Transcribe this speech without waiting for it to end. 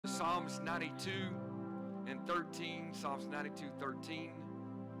Psalms 92 and 13. Psalms 92, 13.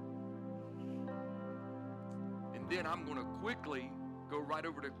 And then I'm going to quickly go right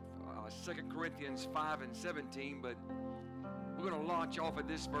over to 2 Corinthians 5 and 17, but we're going to launch off at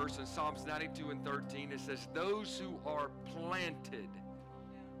this verse in Psalms 92 and 13. It says, those who are planted.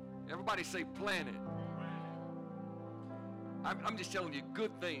 Everybody say planted. I'm just telling you,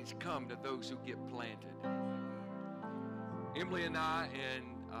 good things come to those who get planted. Emily and I and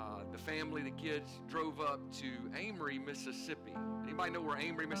the family, the kids, drove up to Amory, Mississippi. Anybody know where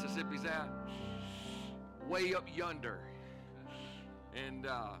Amory, Mississippi's at? Way up yonder. And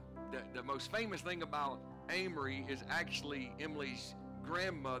the most famous thing about Amory is actually Emily's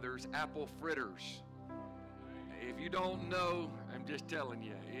grandmother's apple fritters. If you don't know, I'm just telling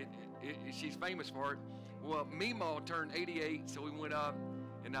you, she's famous for it. Well, Meemaw turned 88, so we went up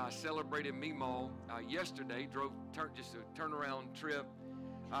and celebrated Meemaw yesterday. Just a turnaround trip.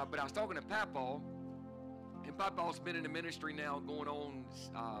 But I was talking to Papaw, and Papaw's been in the ministry now going on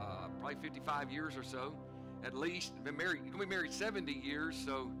probably 55 years or so, at least. Been married. He's gonna be married 70 years,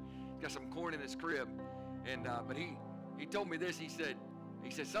 so he's got some corn in his crib. And but he told me this. He said,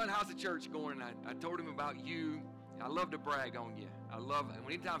 son, how's the church going? And I told him about you. I love to brag on you. I love it. And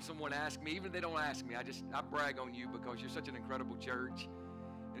anytime someone asks me, even if they don't ask me, I brag on you because you're such an incredible church.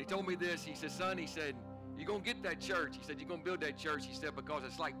 And he told me this. He said, son, he said, you're going to get that church. He said, you're going to build that church. He said, because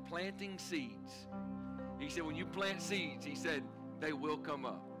it's like planting seeds. He said, when you plant seeds, he said, they will come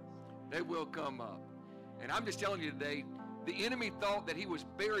up. They will come up. And I'm just telling you today, the enemy thought that he was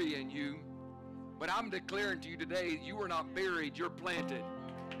burying you, but I'm declaring to you today, you are not buried, you're planted.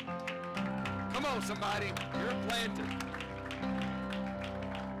 Come on, somebody, you're planted.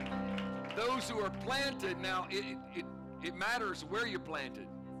 Those who are planted, now it matters where you're planted.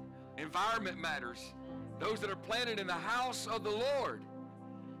 Environment matters. Those that are planted in the house of the Lord.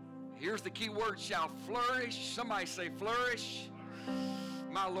 Here's the key word, shall flourish. Somebody say flourish.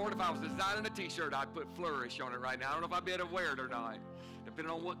 My Lord, if I was designing a t-shirt, I'd put flourish on it right now. I don't know if I'd be able to wear it or not,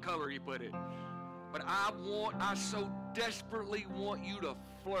 depending on what color you put it. But I so desperately want you to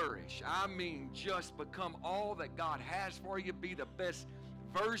flourish. I mean, just become all that God has for you. Be the best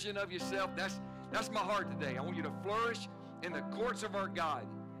version of yourself. That's my heart today. I want you to flourish in the courts of our God.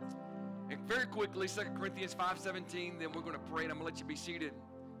 And very quickly, 2 Corinthians 5:17, then we're going to pray, and I'm going to let you be seated.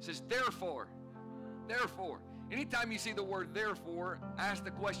 It says, therefore. Anytime you see the word therefore, ask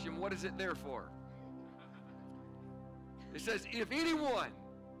the question, what is it there for? It says, if anyone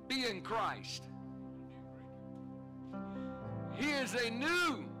be in Christ, he is a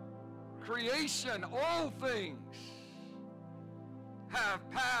new creation. All things have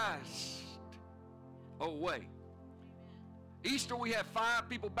passed away. Easter, we had 5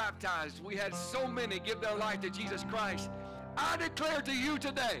 people baptized. We had so many give their life to Jesus Christ. I declare to you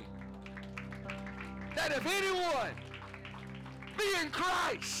today that if anyone be in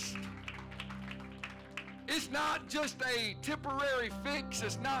Christ, it's not just a temporary fix.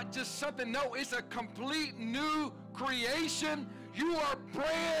 It's not just something. No, it's a complete new creation. You are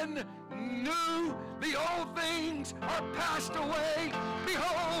brand new. The old things are passed away.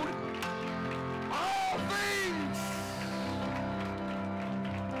 Behold, all things.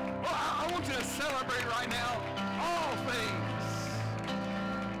 Well, I want you to celebrate right now. All things.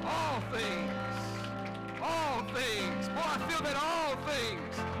 All things. All things. Boy, I feel that all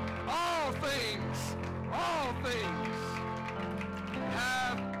things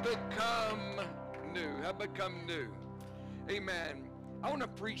have become new. Have become new. Amen. I want to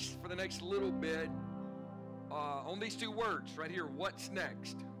preach for the next little bit on these 2 words right here. What's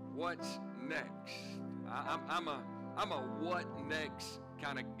next? What's next? I'm a what next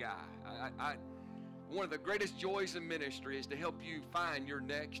kind of guy. One of the greatest joys in ministry is to help you find your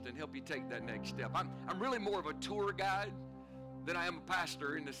next and help you take that next step. I'm really more of a tour guide than I am a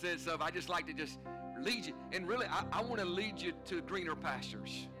pastor, in the sense of I just like to just lead you. And really, I want to lead you to greener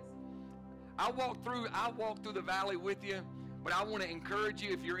pastures. I walk through the valley with you, but I want to encourage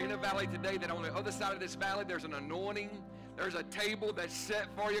you, if you're in a valley today, that on the other side of this valley, there's an anointing. There's a table that's set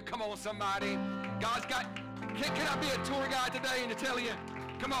for you. Come on, somebody. God's got, can I be a tour guide today and to tell you,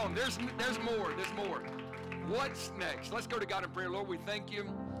 come on, there's more. What's next? Let's go to God in prayer. Lord, we thank you.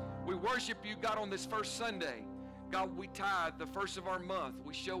 We worship you, God, on this first Sunday. God, we tithe the first of our month.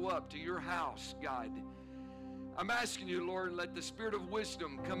 We show up to your house, God. I'm asking you, Lord, let the spirit of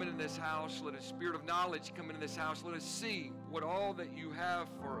wisdom come into this house. Let the spirit of knowledge come into this house. Let us see what all that you have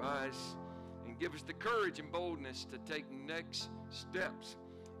for us, and give us the courage and boldness to take next steps.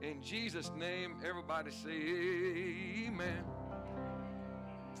 In Jesus' name, everybody say amen.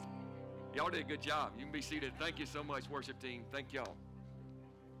 Y'all did a good job. You can be seated. Thank you so much, worship team. Thank y'all.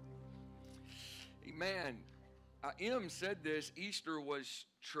 Amen. M said this, Easter was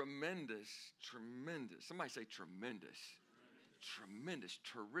tremendous, tremendous. Somebody say tremendous. Tremendous,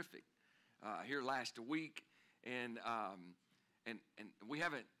 terrific. Here last week, and we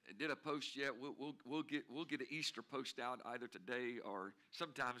haven't did a post yet. We'll get an Easter post out either today or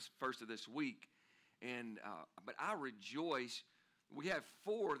sometimes first of this week. And but I rejoice. We have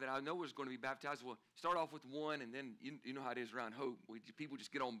 4 that I know is going to be baptized. We'll start off with 1, and then you know how it is around Hope. People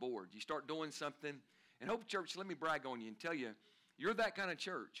just get on board. You start doing something, and Hope Church, let me brag on you and tell you, you're that kind of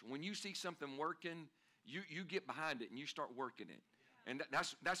church. When you see something working, you get behind it and you start working it. And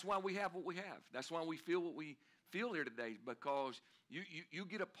that's why we have what we have. That's why we feel what we feel here today, because you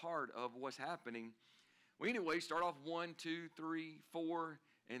get a part of what's happening. Well, anyway, start off 1, 2, 3, 4,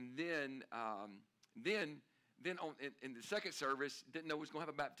 and then in the second service, didn't know we was going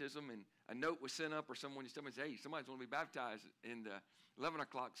to have a baptism, and a note was sent up, or someone just told me, hey, somebody's going to be baptized. In the 11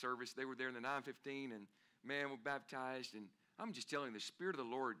 o'clock service, they were there in the 9:15, and man, we're baptized. And I'm just telling you, the Spirit of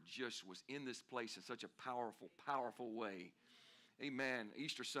the Lord just was in this place in such a powerful, powerful way. Amen.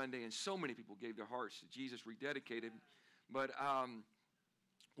 Easter Sunday, and so many people gave their hearts to Jesus, rededicated. But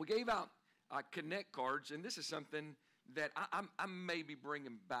we gave out Connect cards, and this is something that I may be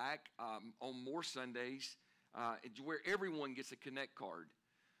bringing back on more Sundays, where everyone gets a Connect card.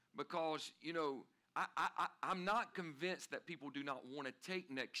 Because, you know, I'm not convinced that people do not want to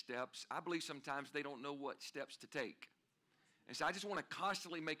take next steps. I believe sometimes they don't know what steps to take. And so I just want to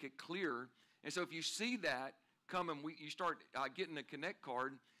constantly make it clear. And so if you see that, come and you start getting a Connect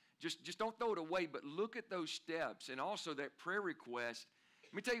card, just don't throw it away, but look at those steps, and also that prayer request.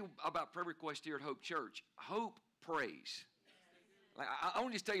 Let me tell you about prayer request here at Hope Church. Hope prays. Like, I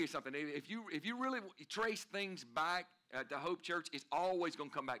want to just tell you something. If you really trace things back to Hope Church, it's always going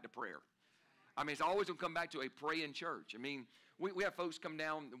to come back to prayer. I mean, it's always going to come back to a praying church. I mean, we have folks come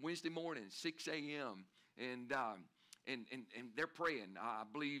down Wednesday morning, 6 a.m., and they're praying. I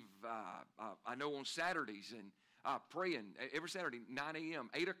believe, I know on Saturdays, and praying every Saturday, 9 a.m.,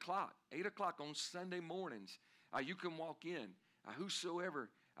 8 o'clock on Sunday mornings. You can walk in. Whosoever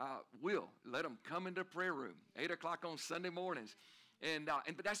will, let them come into the prayer room, 8 o'clock on Sunday mornings.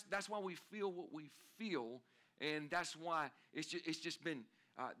 But that's why we feel what we feel, and that's why it's just been,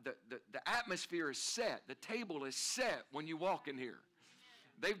 the atmosphere is set. The table is set when you walk in here.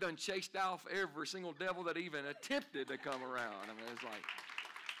 They've done chased off every single devil that even attempted to come around. I mean, it's like,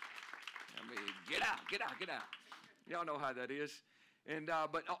 get out. Y'all know how that is. And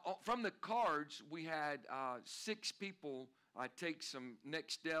but from the cards, we had 6 people take some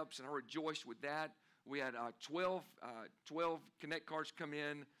next steps, and I rejoiced with that. We had 12 Connect cards come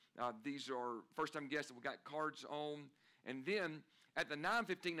in. These are first-time guests that we got cards on. And then at the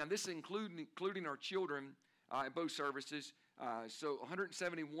 9:15, now this is including our children at both services. So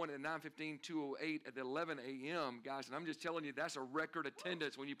 171 at the 9:15, 208 at the 11 a.m., guys. And I'm just telling you, that's a record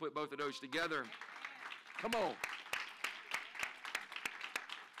attendance when you put both of those together. Come on.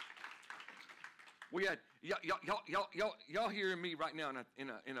 We had y'all hearing me right now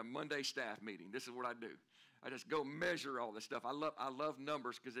in a Monday staff meeting. This is what I do. I just go measure all this stuff. I love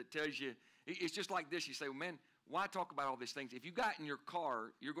numbers because it tells you. It's just like this. You say, well, man, why talk about all these things? If you got in your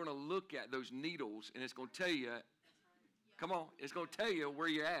car, you're going to look at those needles, and it's going to tell you. Come on, it's going to tell you where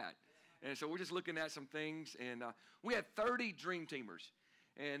you're at. And so we're just looking at some things, and we had 30 Dream Teamers,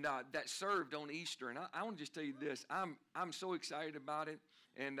 and that served on Easter. And I want to just tell you this: I'm so excited about it.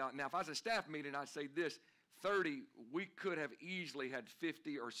 And now, if I was a staff meeting, I'd say this: 30. We could have easily had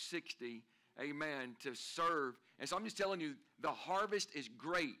 50 or 60. Amen. To serve. And so I'm just telling you, the harvest is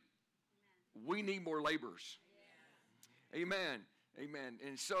great. Amen. We need more laborers. Yeah. Amen. Amen.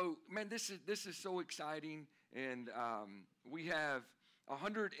 And so, man, this is so exciting. And we have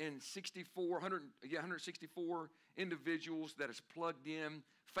 164 individuals that is plugged in,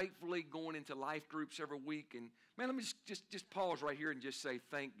 faithfully going into life groups every week. And man, let me just pause right here and just say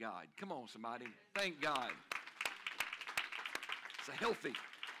thank God. Come on, somebody. Thank God. It's a healthy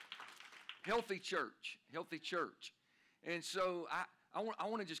church. And so I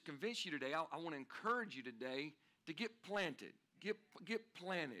want to just convince you today. I want to encourage you today to get planted. Get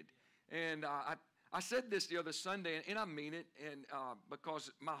planted. And I said this the other Sunday, and I mean it, and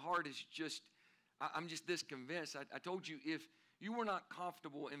because my heart is just, I'm just this convinced. I told you, if you were not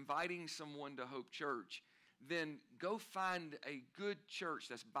comfortable inviting someone to Hope Church, then go find a good church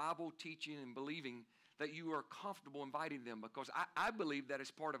that's Bible teaching and believing, that you are comfortable inviting them, because I believe that is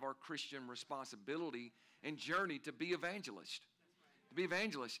part of our Christian responsibility and journey to be evangelists. To be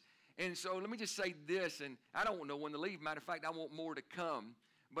evangelists. And so let me just say this, and I don't want no one to leave. Matter of fact, I want more to come.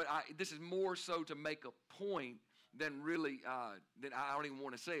 But this is more so to make a point then really, then I don't even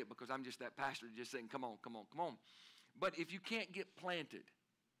want to say it because I'm just that pastor just saying, come on, come on, come on. But if you can't get planted,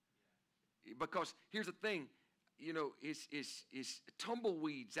 because here's the thing, you know, it's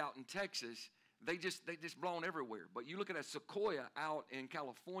tumbleweeds out in Texas. They just blown everywhere. But you look at a sequoia out in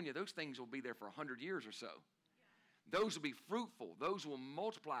California, those things will be there for 100 years or so. Those will be fruitful. Those will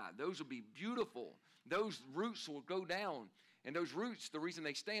multiply. Those will be beautiful. Those roots will go down. And those roots, the reason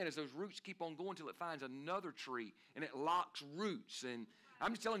they stand is those roots keep on going until it finds another tree, and it locks roots. And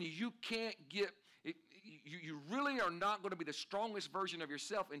I'm just telling you, you can't get, you really are not going to be the strongest version of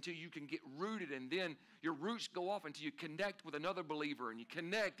yourself until you can get rooted, and then your roots go off until you connect with another believer, and you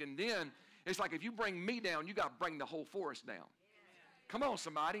connect, and then it's like if you bring me down, you got to bring the whole forest down. Come on,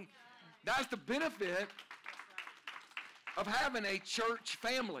 somebody. That's the benefit of having a church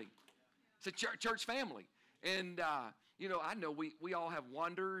family. It's a church family. And, you know, I know we all have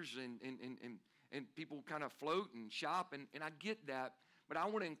wonders and people kind of float and shop, and I get that. But I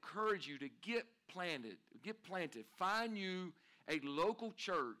want to encourage you to get planted. Get planted. Find you a local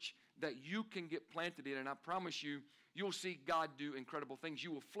church that you can get planted in, and I promise you, you'll see God do incredible things.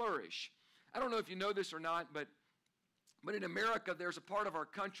 You will flourish. I don't know if you know this or not, but in America, there's a part of our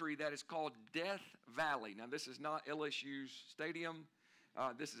country that is called Death Valley. Now, this is not LSU's stadium.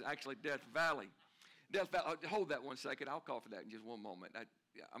 This is actually Death Valley. Death Valley. Hold that 1 second. I'll call for that in just one moment.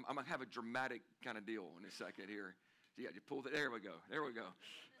 I'm going to have a dramatic kind of deal in a second here. So, yeah, you pull that. There we go. There we go.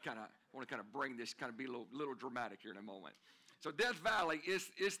 I want to kind of bring this, kind of be a little dramatic here in a moment. So Death Valley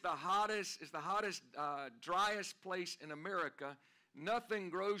is the hottest, driest place in America. Nothing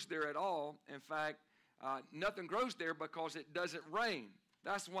grows there at all. In fact, nothing grows there because it doesn't rain.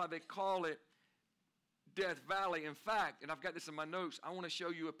 That's why they call it Death Valley. In fact, and I've got this in my notes, I want to show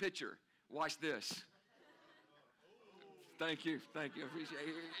you a picture. Watch this. Thank you. Thank you. Appreciate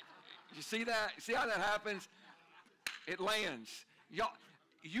it. You see that? See how that happens? It lands. Y'all,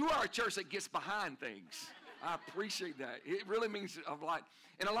 you are a church that gets behind things. I appreciate that. It really means a lot.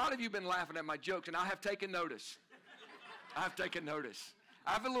 And a lot of you have been laughing at my jokes, and I have taken notice. I have taken notice.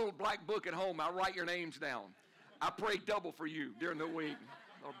 I have a little black book at home. I write your names down. I pray double for you during the week.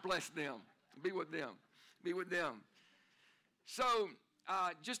 Lord, bless them. Be with them. Be with them. So,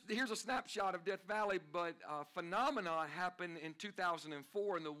 just here's a snapshot of Death Valley, but phenomena happened in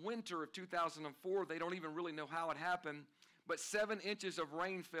 2004. In the winter of 2004, they don't even really know how it happened, but 7 inches of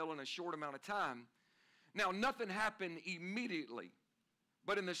rain fell in a short amount of time. Now, nothing happened immediately,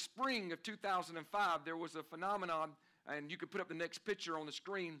 but in the spring of 2005, there was a phenomenon, and you can put up the next picture on the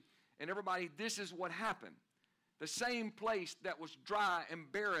screen, and everybody, this is what happened. The same place that was dry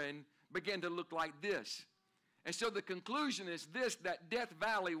and barren began to look like this. And so the conclusion is this, that Death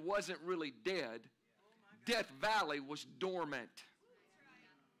Valley wasn't really dead. Death Valley was dormant.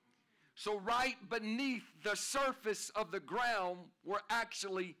 So right beneath the surface of the ground were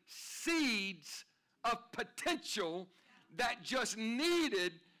actually seeds of potential that just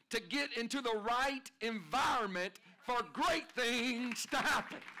needed to get into the right environment for great things to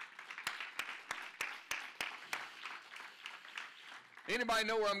happen. Anybody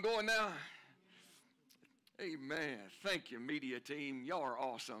know where I'm going now? Amen. Thank you, media team. Y'all are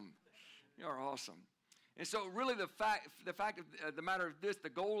awesome. Y'all are awesome. And so really the fact of the matter of this, the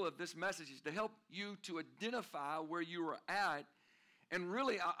goal of this message is to help you to identify where you are at. And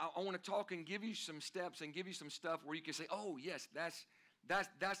really, I want to talk and give you some steps and give you some stuff where you can say, oh, yes, that's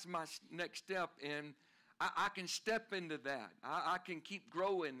my next step. And I can step into that. I can keep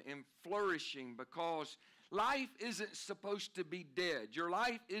growing and flourishing because life isn't supposed to be dead. Your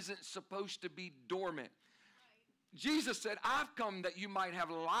life isn't supposed to be dormant. Jesus said, I've come that you might have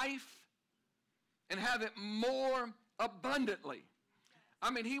life and have it more abundantly.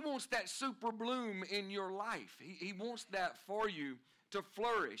 I mean, he wants that super bloom in your life. He wants that for you to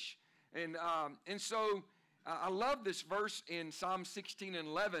flourish. And so I love this verse in Psalm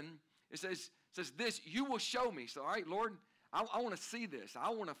 16:11. It says this, you will show me. So, all right, Lord, I want to see this. I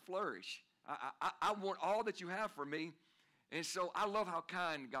want to flourish. I want all that you have for me. And so I love how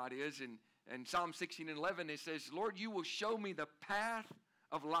kind God is. And Psalm 16:11, it says, Lord, you will show me the path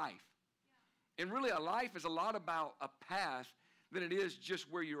of life. Yeah. And really, a life is a lot about a path than it is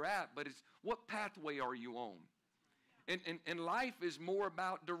just where you're at, but it's what pathway are you on? And life is more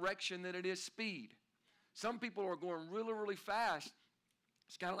about direction than it is speed. Some people are going really, really fast.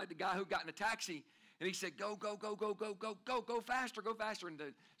 It's kind of like the guy who got in a taxi, and he said, go, go, go, go, go, go, go, go faster, go faster. And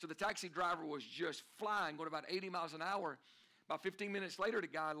so the taxi driver was just flying, going about 80 miles an hour. About 15 minutes later, the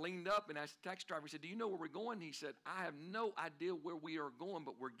guy leaned up and asked the taxi driver, he said, do you know where we're going? He said, I have no idea where we are going,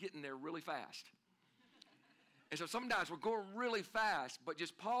 but we're getting there really fast. And so sometimes we're going really fast, but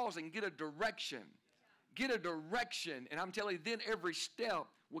just pause and get a direction. get a direction. And I'm telling you, then every step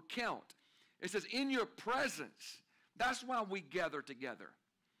will count. It says, in your presence, that's why we gather together.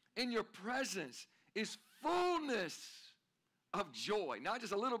 In your presence is fullness of joy. Not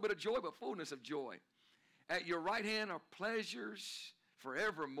just a little bit of joy, but fullness of joy. At your right hand are pleasures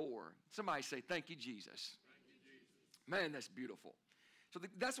forevermore. Somebody say, thank you, Jesus. Thank you, Jesus. Man, that's beautiful. So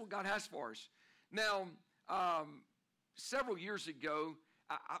that's what God has for us. Now, several years ago,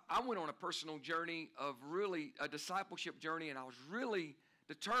 I went on a personal journey of really a discipleship journey, and I was really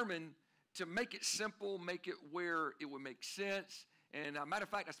determined to make it simple, make it where it would make sense. And matter of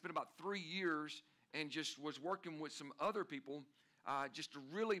fact, I spent about 3 years and just was working with some other people just to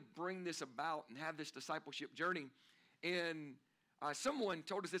really bring this about and have this discipleship journey. And someone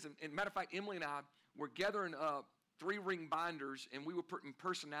told us this, and matter of fact, Emily and I were gathering up 3-ring binders, and we were putting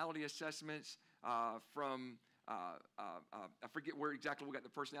personality assessments from, I forget where exactly we got the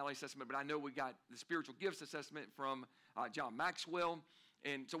personality assessment, but I know we got the spiritual gifts assessment from John Maxwell.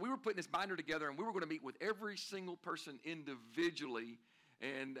 And so we were putting this binder together, and we were going to meet with every single person individually.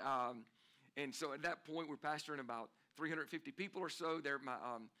 And so at that point, we're pastoring about 350 people or so. They're at my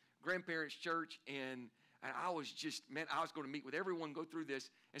grandparents' church, and I was just, man, I was going to meet with everyone, go through this.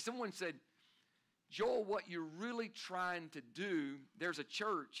 And someone said, Joel, what you're really trying to do, there's a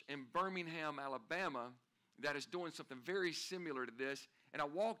church in Birmingham, Alabama, that is doing something very similar to this. And I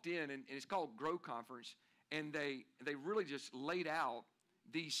walked in, and it's called Grow Conference, and they really just laid out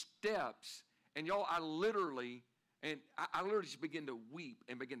these steps. And y'all, I literally just began to weep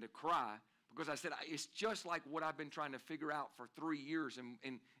and begin to cry, because I said, it's just like what I've been trying to figure out for 3 years.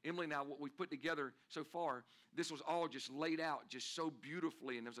 And Emily and I, what we've put together so far, this was all just laid out just so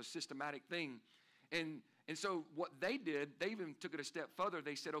beautifully, and it was a systematic thing. And so what they did, they even took it a step further.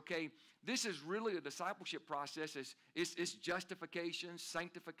 They said, okay, this is really a discipleship process. It's justification,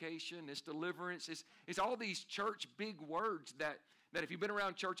 sanctification, it's deliverance. It's all these church big words that if you've been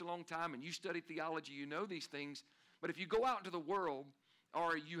around church a long time and you study theology, you know these things. But if you go out into the world,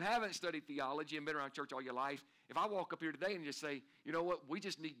 or you haven't studied theology and been around church all your life, if I walk up here today and just say, you know what, we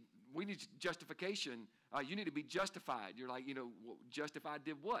need justification. You need to be justified. You're like, justified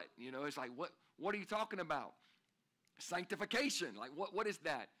did what? It's like, what are you talking about? Sanctification. Like, what is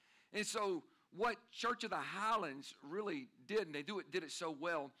that? And so what Church of the Highlands really did, and did it so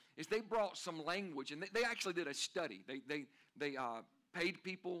well, is they brought some language, and they actually did a study. They paid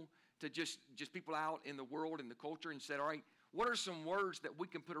people to just people out in the world and the culture, and said, all right, what are some words that we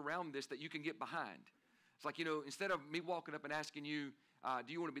can put around this that you can get behind? It's like, instead of me walking up and asking you,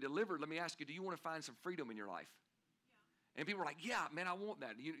 do you want to be delivered? Let me ask you, do you want to find some freedom in your life? Yeah. And people are like, yeah, man, I want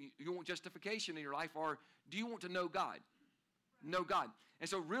that. You want justification in your life, or do you want to know God? Right. Know God. And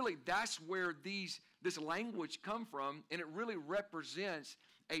so really that's where this language come from, and it really represents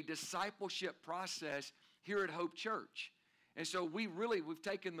a discipleship process here at Hope Church. And so we've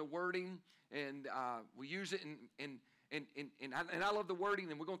taken the wording, and we use it, and I love the wording,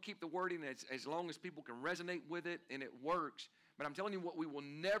 and we're going to keep the wording as long as people can resonate with it and it works. But I'm telling you, what we will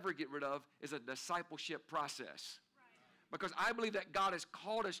never get rid of is a discipleship process. Right. Because I believe that God has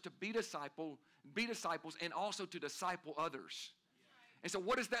called us to be disciples and also to disciple others. Right. And so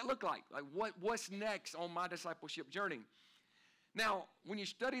what does that look like? Like what's next on my discipleship journey? Now, when you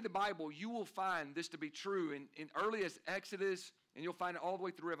study the Bible, you will find this to be true. In earliest Exodus, and you'll find it all the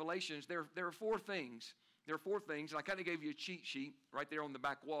way through Revelations, there are 4 things. There are 4 things, and I kind of gave you a cheat sheet right there on the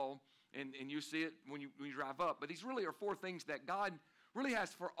back wall, and you see it when you drive up. But these really are 4 things that God really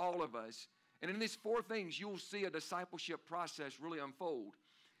has for all of us. And in these 4 things, you'll see a discipleship process really unfold.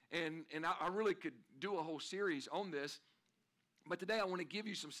 And I really could do a whole series on this, but today I want to give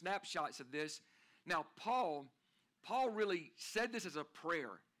you some snapshots of this. Now, Paul really said this as a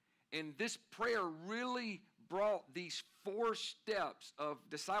prayer, and this prayer really brought these 4 steps of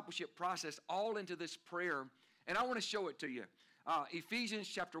discipleship process all into this prayer, and I want to show it to you. Ephesians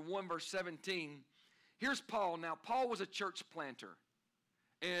chapter 1, verse 17. Here's Paul. Now, Paul was a church planter,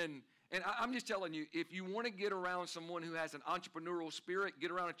 and I'm just telling you, if you want to get around someone who has an entrepreneurial spirit, get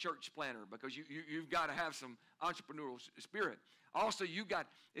around a church planter, because you've got to have some entrepreneurial spirit. Also,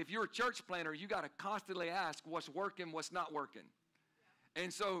 if you're a church planter, you got to constantly ask what's working, what's not working. Yeah.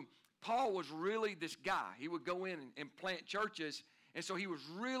 And so Paul was really this guy. He would go in and plant churches, and so he was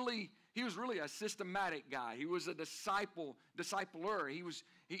really a systematic guy. He was a discipler.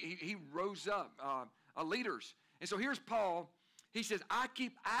 He rose up leaders. And so here's Paul. He says, I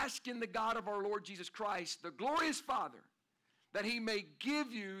keep asking the God of our Lord Jesus Christ, the glorious Father, that he may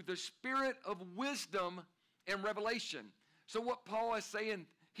give you the spirit of wisdom and revelation. So what Paul is saying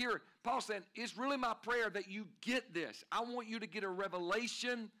here, Paul's saying, it's really my prayer that you get this. I want you to get a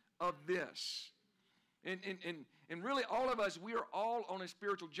revelation of this. And really all of us, we are all on a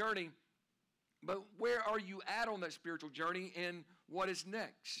spiritual journey, but where are you at on that spiritual journey, and what is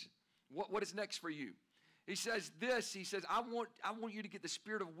next? What is next for you? He says this, he says, I want you to get the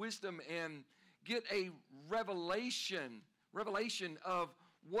spirit of wisdom and get a revelation of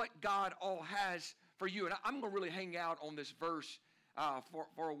what God all has for you. And I'm going to really hang out on this verse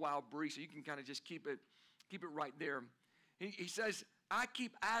for a while, Bree, so you can kind of just keep it right there. He says, I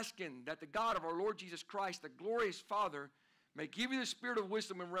keep asking that the God of our Lord Jesus Christ, the glorious Father, may give you the spirit of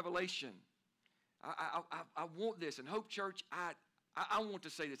wisdom and revelation. I want this. And Hope Church, I want to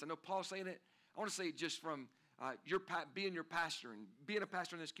say this. I know Paul's saying it. I want to say it just from being your pastor and being a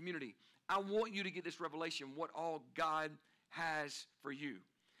pastor in this community. I want you to get this revelation, what all God has for you.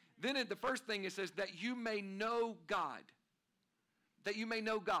 Then the first thing it says, that you may know God. That you may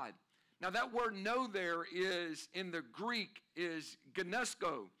know God. Now that word know there is, in the Greek, is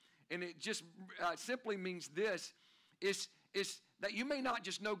gnosko. And it just simply means this, is that you may not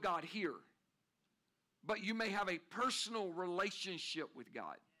just know God here, but you may have a personal relationship with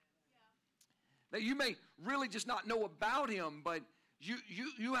God. That you may really just not know about Him, but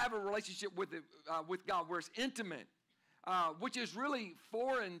you have a relationship with God where it's intimate, which is really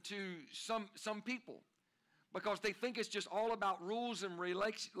foreign to some people, because they think it's just all about rules and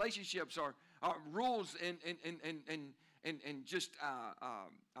relationships, or rules and just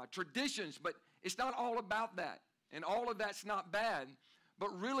traditions. But it's not all about that, and all of that's not bad.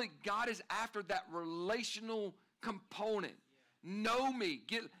 But really, God is after that relational component. Know me.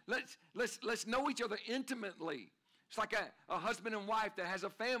 Let's know each other intimately. It's like a husband and wife that has a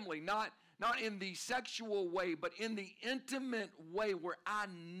family, not in the sexual way, but in the intimate way where I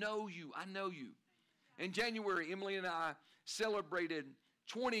know you. I know you. In January, Emily and I celebrated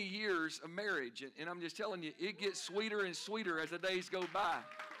 20 years of marriage, and I'm just telling you, it gets sweeter and sweeter as the days go by.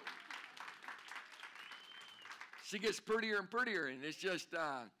 She gets prettier and prettier, and it's just,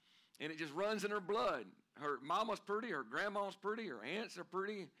 and it just runs in her blood. Her mama's pretty, her grandma's pretty, her aunts are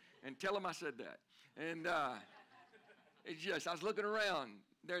pretty, and tell them I said that. And it's just, I was looking around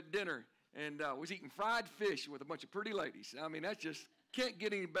there at dinner, and was eating fried fish with a bunch of pretty ladies. I mean, that just can't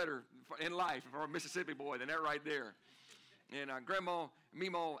get any better in life for a Mississippi boy than that right there. And Grandma,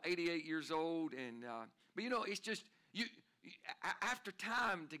 Meemaw, 88 years old, and but you know, it's just after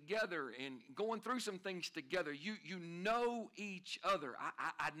time together and going through some things together, you know each other.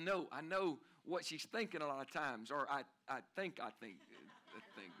 I know what she's thinking a lot of times, or I think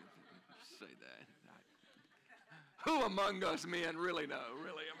say that. Who among us men really know?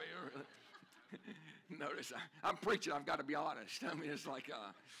 Really, I mean, really. Notice I'm preaching. I've got to be honest. I mean, it's like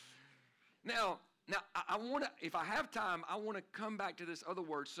now I want to, if I have time, I want to come back to this other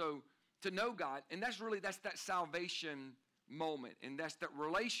word. So to know God, and that's that salvation moment, and that's that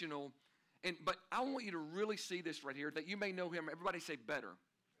relational. But I want you to really see this right here, that you may know Him. Everybody say better.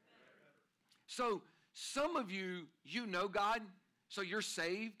 So some of you know God, so you're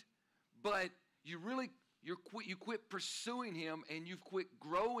saved, but you quit pursuing Him, and you've quit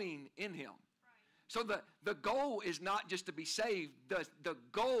growing in Him. So the goal is not just to be saved. The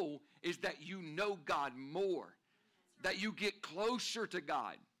goal is that you know God more, that you get closer to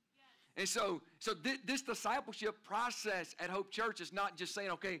God. And so this discipleship process at Hope Church is not just saying,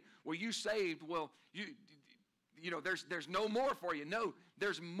 okay, well, you saved, well, you know, there's no more for you. No,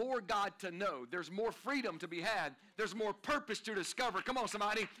 there's more God to know. There's more freedom to be had. There's more purpose to discover. Come on,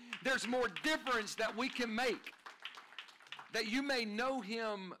 somebody. There's more difference that we can make, that you may know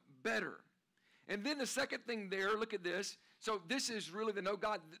Him better. And then the second thing there, look at this. So this is really the know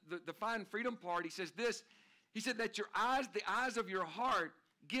God, the find freedom part. He says this. He said that the eyes of your heart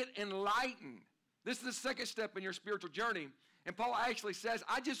get enlightened. This is the second step in your spiritual journey. And Paul actually says,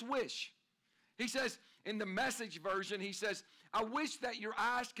 I just wish. He says, in the Message version, he says, I wish that your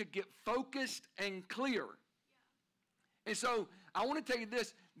eyes could get focused and clear. Yeah. And so I want to tell you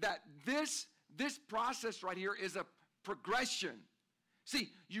this, that this process right here is a progression. See,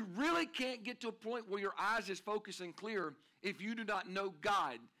 you really can't get to a point where your eyes is focused and clear if you do not know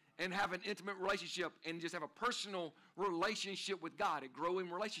God and have an intimate relationship and just have a personal relationship with God, a growing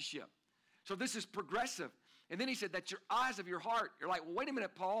relationship. So this is progressive. And then he said that your eyes of your heart, you're like, well, wait a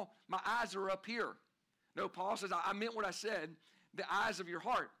minute, Paul, my eyes are up here. No, Paul says, I meant what I said, the eyes of your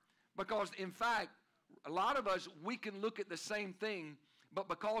heart. Because, in fact, a lot of us, we can look at the same thing, but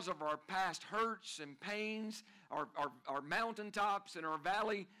because of our past hurts and pains, our mountaintops and our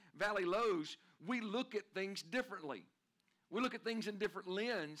valley lows, we look at things differently. We look at things in different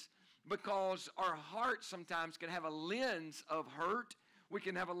lens because our heart sometimes can have a lens of hurt. We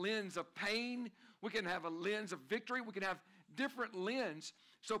can have a lens of pain. We can have a lens of victory. We can have different lens.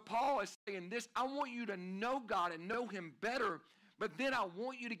 So Paul is saying this, I want you to know God and know him better, but then I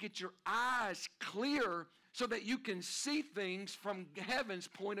want you to get your eyes clear so that you can see things from heaven's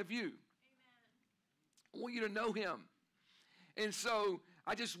point of view. Amen. I want you to know him. And so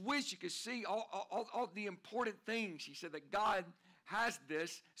I just wish you could see all the important things. He said that God has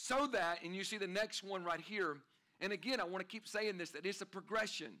this so that, and you see the next one right here, and again, I want to keep saying this, that it's a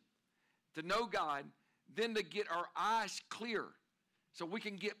progression to know God, then to get our eyes clear so we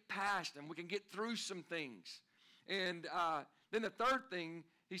can get past and we can get through some things. And then the third thing,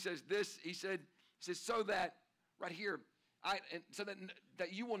 he says this, he says, so that, right here, so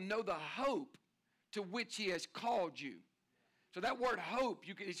that you will know the hope to which he has called you. So that word hope,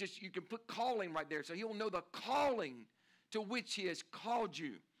 you can put calling right there. So he'll know the calling to which he has called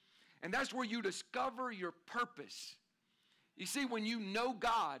you. And that's where you discover your purpose. You see, when you know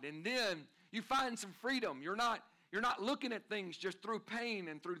God and then you find some freedom, you're not looking at things just through pain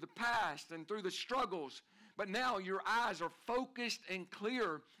and through the past and through the struggles, but now your eyes are focused and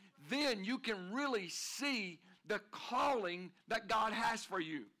clear. Then you can really see the calling that God has for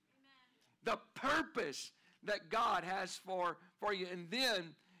you. Amen. The purpose that God has for you. And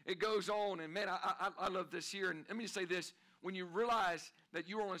then it goes on, and man, I love this here. And let me just say this. When you realize that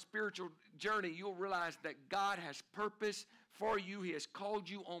you're on a spiritual journey, you'll realize that God has purpose for you. He has called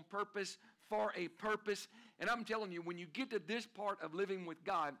you on purpose for a purpose. And I'm telling you, when you get to this part of living with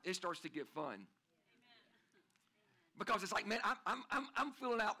God, it starts to get fun. Amen. Because it's like, man, I'm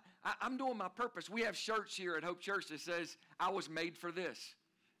filling out, I'm doing my purpose. We have shirts here at Hope Church that says, I was made for this.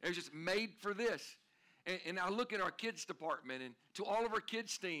 It was just made for this. And I look at our kids department, and to all of our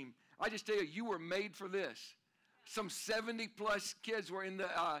kids team, I just tell you, you were made for this. Some 70-plus kids were in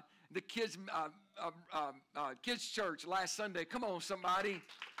the kids church last Sunday. Come on, somebody.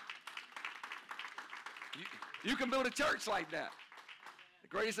 You can build a church like that. The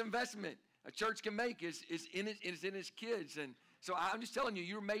greatest investment a church can make is in its kids. And so I'm just telling you,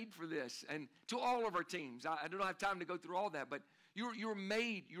 you're made for this. And to all of our teams, I don't have time to go through all that, but you're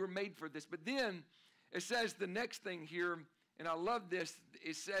made for this. But then it says the next thing here, and I love this.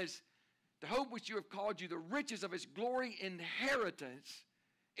 It says, the hope which you have called you, the riches of his glory inheritance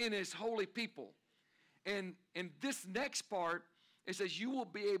in his holy people. And in this next part, it says you will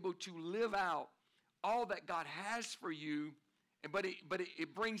be able to live out all that God has for you, but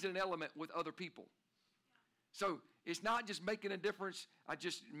it brings in an element with other people. So it's not just making a difference,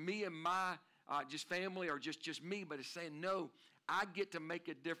 just me and my just family or just me, but it's saying, no, I get to make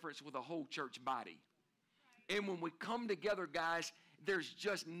a difference with a whole church body. And when we come together, guys, there's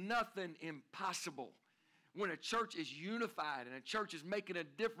just nothing impossible. When a church is unified and a church is making a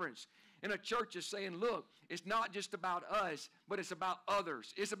difference and a church is saying, look, it's not just about us, but it's about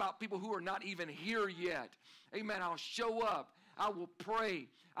others. It's about people who are not even here yet. Amen. I'll show up. I will pray.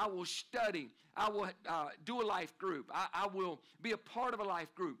 I will study. I will do a life group. I will be a part of a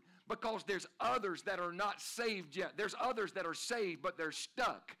life group because there's others that are not saved yet. There's others that are saved, but they're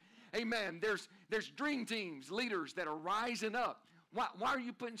stuck. Amen. There's dream teams, leaders that are rising up. Why are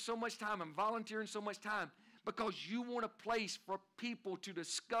you putting so much time and volunteering so much time? Because you want a place for people to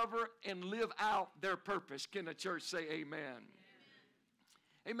discover and live out their purpose. Can the church say amen?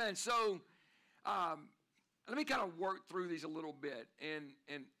 Amen. So let me kind of work through these a little bit. And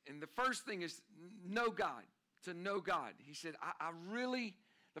the first thing is know God, to know God. He said, I really,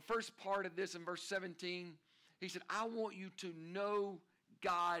 the first part of this in verse 17, he said, I want you to know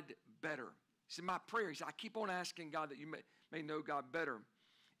God better. He said, my prayer, he said, I keep on asking God that you may know God better.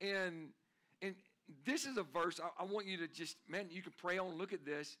 And this is a verse I want you to just, man, you can pray on, look at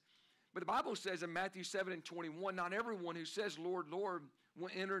this. But the Bible says in Matthew 7:21, not everyone who says, Lord, Lord, will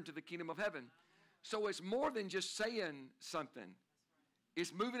enter into the kingdom of heaven. So it's more than just saying something.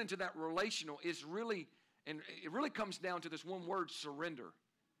 It's moving into that relational. It's really, and it really comes down to this one word, surrender.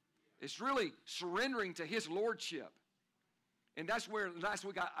 It's really surrendering to his lordship. And that's where last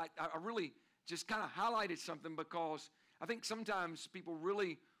week I really just kind of highlighted something, because I think sometimes people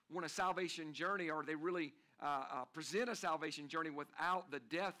really want a salvation journey, or they really present a salvation journey without the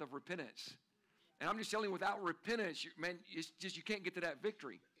depth of repentance. And I'm just telling you, without repentance, man, it's just you can't get to that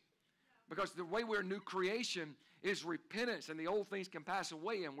victory. Because the way we're a new creation is repentance, and the old things can pass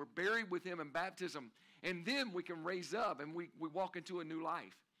away, and we're buried with him in baptism. And then we can raise up, and we walk into a new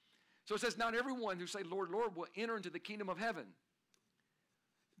life. So it says, not everyone who say, Lord, Lord, will enter into the kingdom of heaven.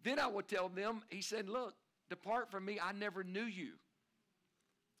 Then I will tell them, he said, look, depart from me, I never knew you.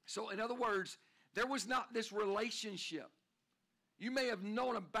 So in other words, there was not this relationship. You may have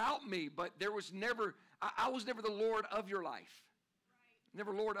known about me, but there was never, I was never the Lord of your life. Right.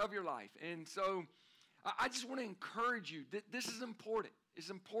 Never Lord of your life. And so I just want to encourage you that this is important. It's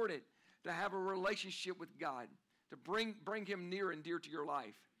important to have a relationship with God, to bring him near and dear to your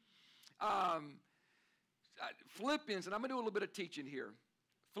life. Philippians, and I'm going to do a little bit of teaching here.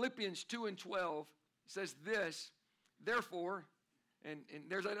 Philippians 2:12 says this, therefore, and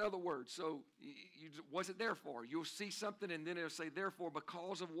there's that other word. So what's it therefore? You'll see something and then it'll say therefore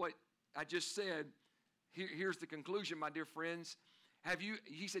because of what I just said. Here's the conclusion, my dear friends.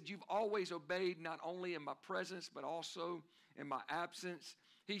 He said, you've always obeyed not only in my presence but also in my absence.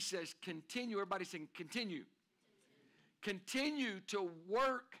 He says continue. Everybody saying continue. Continue to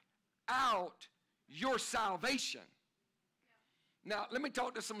work out your salvation. Now, let me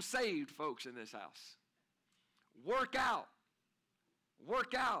talk to some saved folks in this house. Work out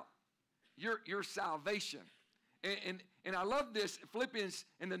your salvation. And I love this. Philippians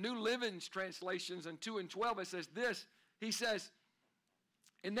in the New Living translations in 2:12, it says this. He says,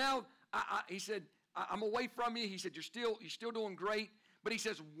 and now, he said, I'm away from you. He said, you're still doing great. But he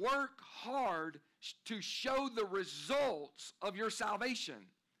says, work hard to show the results of your salvation,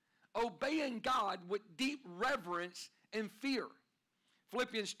 obeying God with deep reverence and fear.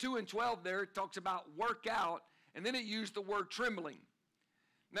 Philippians 2:12 there talks about work out, and then it used the word trembling.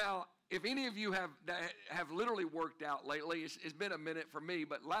 Now, if any of you have literally worked out lately, it's been a minute for me,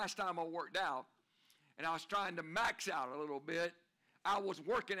 but last time I worked out, and I was trying to max out a little bit, I was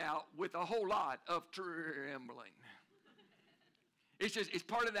working out with a whole lot of trembling. It's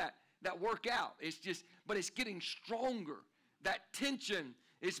part of that workout. But it's getting stronger. That tension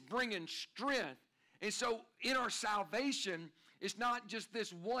is bringing strength. And so in our salvation, it's not just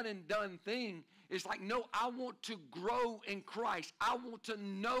this one and done thing. It's like, no, I want to grow in Christ. I want to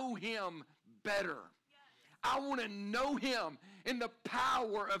know him better. I want to know him in the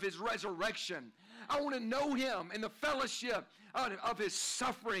power of his resurrection. I want to know him in the fellowship of his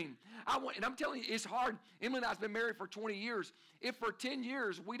suffering. And I'm telling you, it's hard. Emily and I have been married for 20 years. If for 10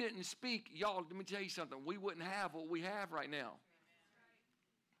 years we didn't speak, y'all, let me tell you something. We wouldn't have what we have right now.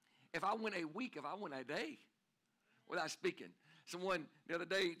 If I went a week, if I went a day without speaking. The other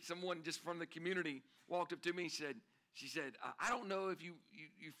day, someone just from the community walked up to me and she said, I don't know if you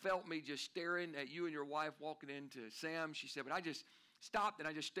felt me just staring at you and your wife walking into Sam. She said, but I just stopped and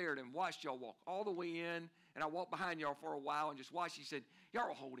I just stared and watched y'all walk all the way in. And I walked behind y'all for a while and just watched. She said, y'all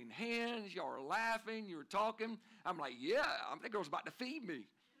were holding hands. Y'all were laughing. You were talking. I'm like, yeah, that girl's about to feed me.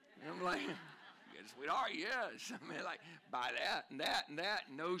 And I'm like, yeah, sweetheart, yes. I mean, like, buy that and that and that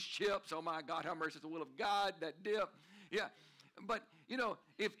and those chips. Oh, my God, how mercy is the will of God, that dip. Yeah. But,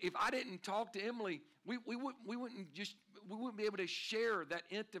 if I didn't talk to Emily, we wouldn't be able to share that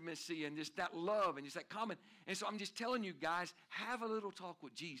intimacy and just that love and just that common. And so I'm just telling you guys, have a little talk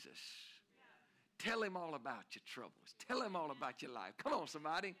with Jesus. Yeah. Tell him all about your troubles. Tell him all about your life. Come on,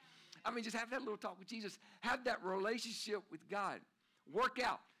 somebody. I mean, just have that little talk with Jesus. Have that relationship with God. Work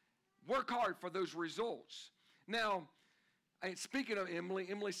out. Work hard for those results. Now, speaking of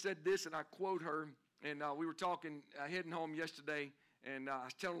Emily said this, and I quote her. And we were talking, heading home yesterday, and I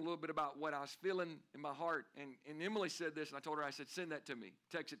was telling a little bit about what I was feeling in my heart. And Emily said this, and I told her, I said, send that to me,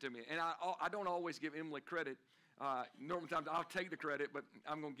 text it to me. And I don't always give Emily credit. Normally times I'll take the credit, but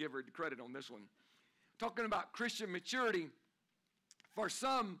I'm going to give her the credit on this one. Talking about Christian maturity, for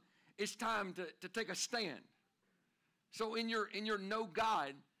some, it's time to take a stand. So in your know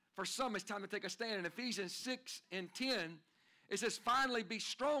God, for some, it's time to take a stand. In Ephesians 6:10, it says, finally be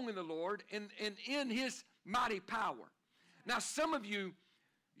strong in the Lord and in his mighty power. Now, some of you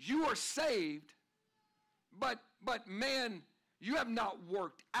are saved, but man, you have not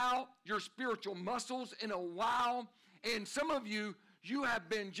worked out your spiritual muscles in a while. And some of you have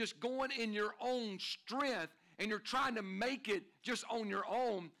been just going in your own strength and you're trying to make it just on your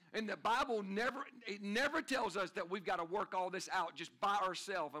own. And the Bible never tells us that we've got to work all this out just by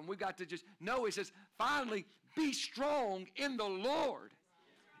ourselves. And we've got to no, it says, finally, be strong in the Lord,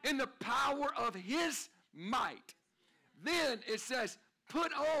 in the power of his might. Then it says,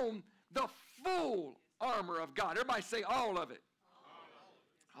 put on the full armor of God. Everybody say all of it.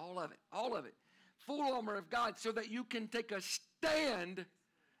 All of it. All of it. Full armor of God so that you can take a stand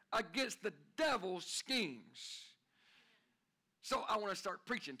against the devil's schemes. So I want to start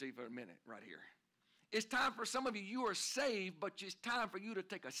preaching to you for a minute right here. It's time for some of you, you are saved, but it's time for you to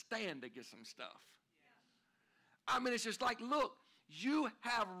take a stand against some stuff. I mean, it's just like, look, you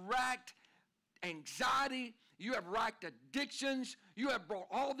have racked anxiety, you have racked addictions, you have brought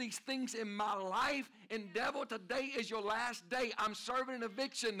all these things in my life, and devil, today is your last day. I'm serving an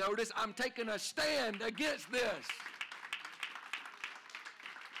eviction notice. I'm taking a stand against this.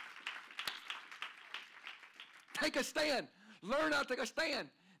 Take a stand. Learn how to take a stand.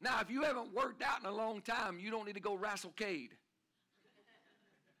 Now, if you haven't worked out in a long time, you don't need to go wrestlecade.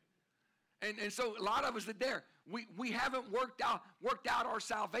 And so a lot of us are there. We haven't worked out our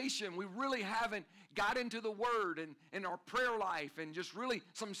salvation. We really haven't got into the Word and our prayer life and just really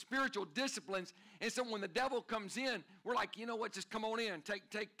some spiritual disciplines. And so when the devil comes in, we're like, you know what? Just come on in. Take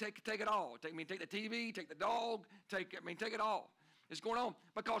it all. Take the TV. Take the dog. Take it all. It's going on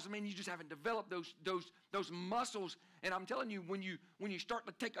because you just haven't developed those muscles. And I'm telling you, when you start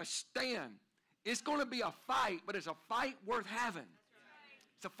to take a stand, it's going to be a fight, but it's a fight worth having.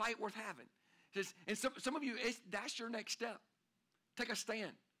 It's a fight worth having. And some of you, that's your next step. Take a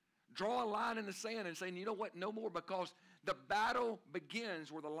stand. Draw a line in the sand and say, you know what, no more, because the battle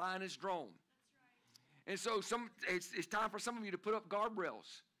begins where the line is drawn. And so it's time for some of you to put up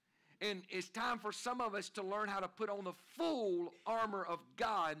guardrails. And it's time for some of us to learn how to put on the full armor of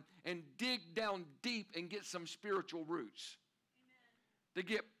God and dig down deep and get some spiritual roots. Amen.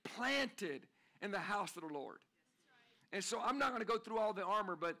 To get planted in the house of the Lord. And so I'm not going to go through all the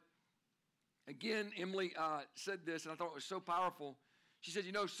armor, but again, Emily said this, and I thought it was so powerful. She said,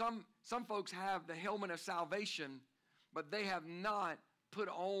 some folks have the helmet of salvation, but they have not put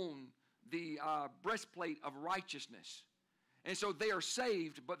on the breastplate of righteousness. And so they are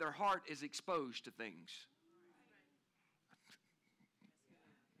saved, but their heart is exposed to things.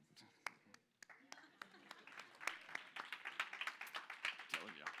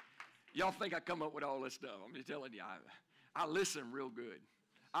 Y'all think I come up with all this stuff. I'm just telling you, I listen real good.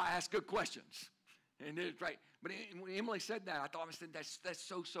 I ask good questions. And it's right. But when Emily said that, I thought, that's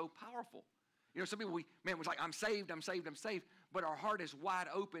so powerful. Some people, was like, I'm saved. But our heart is wide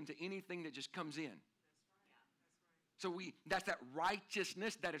open to anything that just comes in. So that's that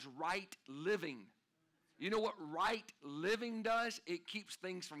righteousness, that is right living. You know what right living does? It keeps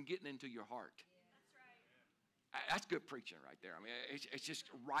things from getting into your heart. That's good preaching right there. It's just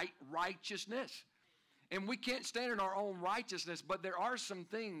righteousness. And we can't stand in our own righteousness, but there are some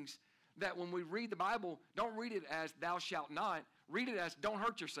things that when we read the Bible, don't read it as thou shalt not. Read it as don't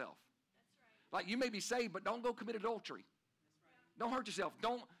hurt yourself. That's right. Like you may be saved, but don't go commit adultery. That's right. Don't hurt yourself.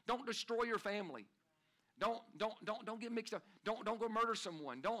 Don't destroy your family. Don't get mixed up. Don't go murder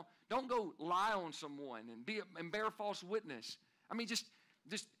someone. Don't go lie on someone and bear false witness.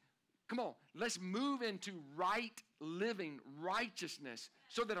 Just come on. Let's move into right living, righteousness,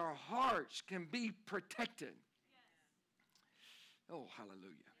 so that our hearts can be protected. Oh,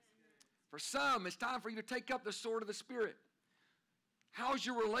 hallelujah. For some, it's time for you to take up the sword of the Spirit. How's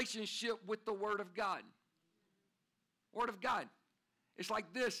your relationship with the Word of God? Word of God. It's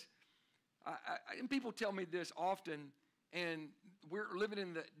like this. And people tell me this often, and we're living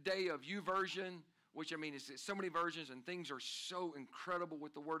in the day of YouVersion, which it's so many versions, and things are so incredible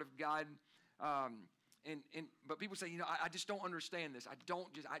with the Word of God. But people say, I just don't understand this.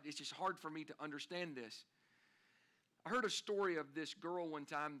 It's just hard for me to understand this. I heard a story of this girl one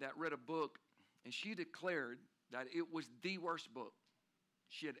time that read a book, and she declared that it was the worst book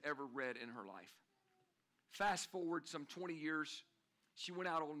she had ever read in her life. Fast forward some 20 years, she went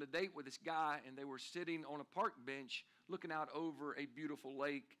out on a date with this guy, and they were sitting on a park bench looking out over a beautiful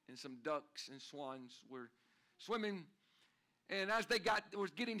lake, and some ducks and swans were swimming. And as they was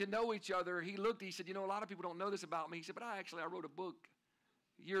getting to know each other, he said, a lot of people don't know this about me. He said, but I wrote a book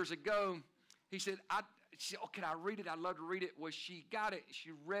years ago. He said, can I read it? I'd love to read it. Well, she got it.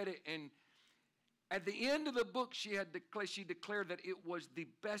 She read it. And at the end of the book, she declared that it was the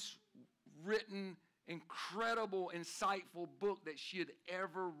best written, incredible, insightful book that she had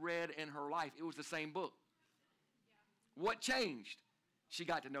ever read in her life. It was the same book. What changed? She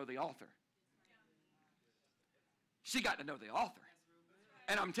got to know the author. She got to know the author.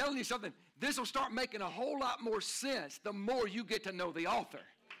 And I'm telling you something, this will start making a whole lot more sense the more you get to know the author.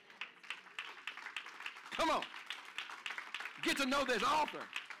 Come on. Get to know this author.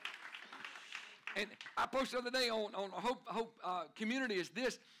 And I posted the other day on Hope Community is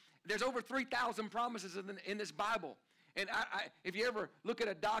this. There's over 3,000 promises in this Bible. And if you ever look at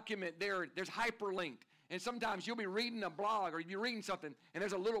a document there's hyperlinked. And sometimes you'll be reading a blog or you'll be reading something, and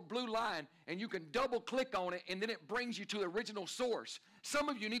there's a little blue line, and you can double click on it, and then it brings you to the original source. Some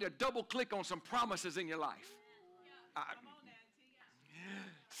of you need to double click on some promises in your life.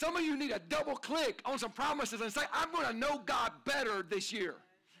 Some of you need to double click on some promises and say, I'm going to know God better this year.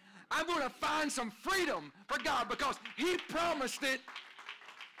 I'm going to find some freedom for God because He promised it.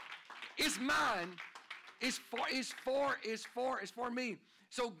 It's mine. It's for me.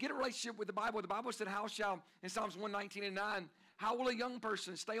 So get a relationship with the Bible. The Bible said, how shall, in Psalms 119:9, how will a young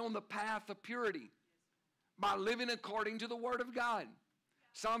person stay on the path of purity? By living according to the Word of God.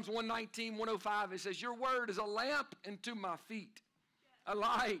 Psalms 119:105, it says, your word is a lamp unto my feet, a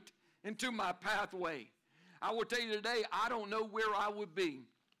light into my pathway. I will tell you today, I don't know where I would be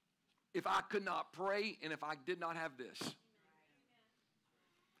if I could not pray and if I did not have this.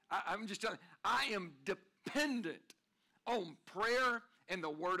 I'm just telling you, I am dependent on prayer and the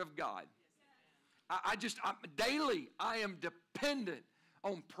Word of God. Daily, I am dependent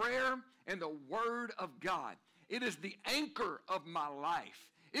on prayer and the Word of God. It is the anchor of my life.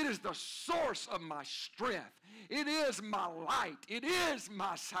 It is the source of my strength. It is my light. It is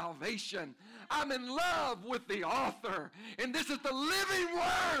my salvation. I'm in love with the author. And this is the living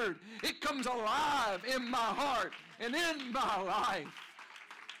Word. It comes alive in my heart and in my life.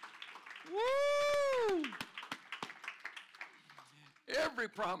 Woo! Every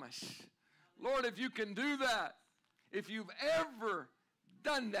promise. Lord, if you can do that, if you've ever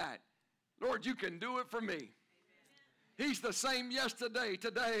done that, Lord, you can do it for me. He's the same yesterday,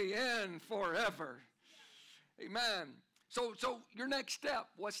 today, and forever. Amen. So your next step,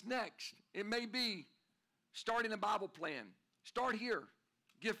 what's next? It may be starting a Bible plan. Start here.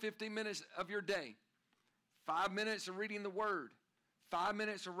 Give 15 minutes of your day. 5 minutes of reading the Word. 5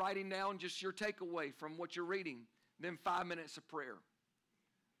 minutes of writing down just your takeaway from what you're reading. Then 5 minutes of prayer.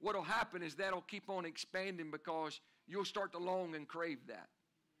 What will happen is that'll keep on expanding because you'll start to long and crave that.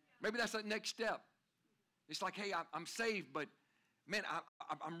 Maybe that's the next step. It's like, hey, I'm saved, but man,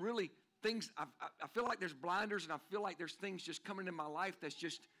 I'm really, I feel like there's blinders and I feel like there's things just coming in my life that's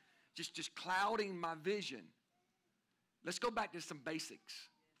just clouding my vision. Let's go back to some basics.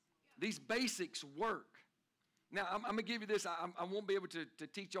 These basics work. Now, I'm going to give you this. I won't be able to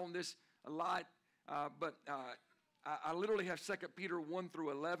teach on this a lot, but I literally have 2 Peter 1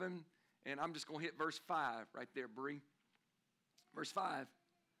 through 11, and I'm just going to hit verse 5 right there, Bree. Verse 5.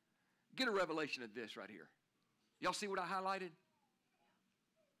 Get a revelation of this right here. Y'all see what I highlighted?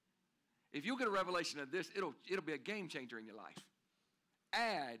 If you'll get a revelation of this, it'll be a game changer in your life.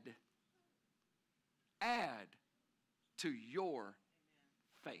 Add to your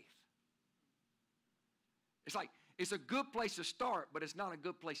faith. It's like, it's a good place to start, but it's not a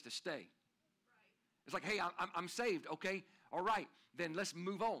good place to stay. It's like, hey, I'm saved, okay? All right, then let's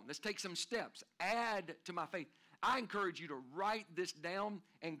move on. Let's take some steps. Add to my faith. I encourage you to write this down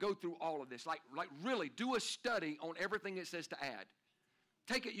and go through all of this. Like really do a study on everything it says to add.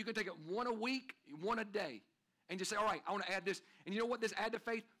 Take it, you can take it one a week, one a day, and just say, all right, I want to add this. And you know what this add to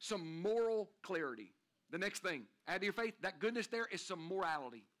faith? Some moral clarity. The next thing, add to your faith, that goodness there is some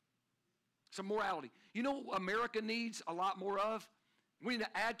morality. Some morality. You know what America needs a lot more of? We need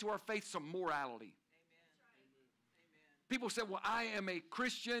to add to our faith some morality. People say, well, I am a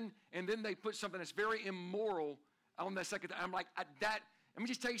Christian, and then they put something that's very immoral on that second. I'm like, let me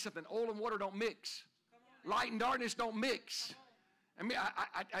just tell you something. Oil and water don't mix. Light and darkness don't mix. I mean,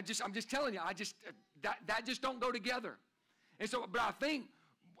 I'm just telling you, that just don't go together. And so, but I think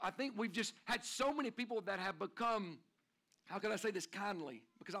we've just had so many people that have become, how can I say this kindly?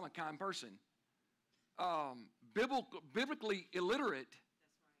 Because I'm a kind person. Biblically illiterate.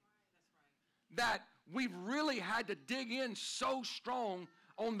 That we've really had to dig in so strong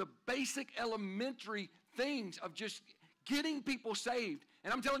on the basic elementary things of just getting people saved.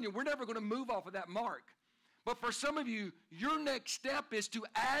 And I'm telling you, we're never going to move off of that mark. But for some of you, your next step is to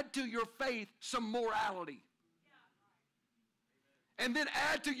add to your faith some morality. And then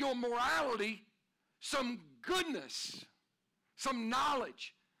add to your morality some goodness, some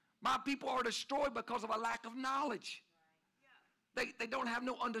knowledge. My people are destroyed because of a lack of knowledge. They don't have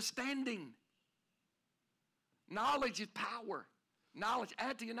no understanding. Knowledge is power. Knowledge,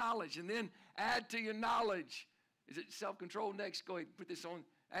 add to your knowledge, and then add to your knowledge. Is it self-control next? Go ahead, put this on.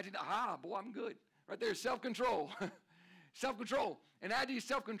 Add to, boy, I'm good. Right there, self-control. Self-control. And add to your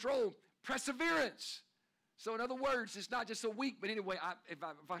self-control, perseverance. So in other words, it's not just a week, but anyway, if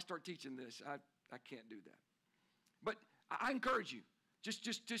I start teaching this, I can't do that. But I encourage you,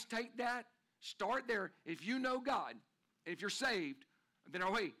 just take that, start there. If you know God, if you're saved, then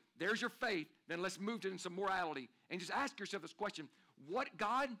there's your faith. Then let's move to some morality. And just ask yourself this question. What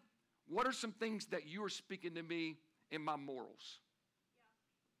are some things that you are speaking to me in my morals?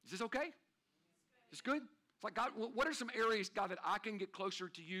 Is this okay? It's good? It's like, God, what are some areas, God, that I can get closer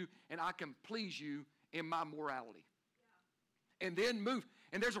to you and I can please you in my morality? And then move.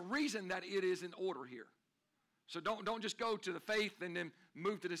 And there's a reason that it is in order here. So don't just go to the faith and then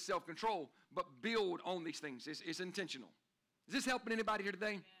move to the self-control, but build on these things. It's intentional. Is this helping anybody here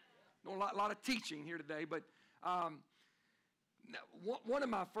today? A lot of teaching here today, but one of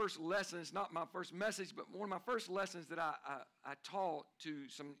my first lessons, not my first message, but one of my first lessons that I taught to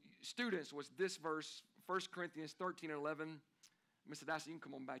some students was this verse, 1 Corinthians 13 and 11. Mr. Dicey, you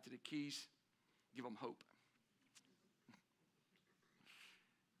can come on back to the keys. Give them hope.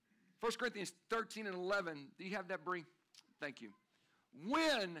 1 Corinthians 13 and 11. Do you have that, Bree? Thank you.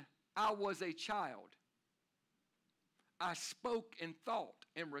 When I was a child, I spoke and thought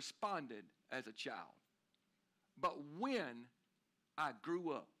and responded as a child. But when I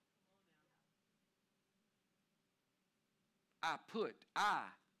grew up, I put.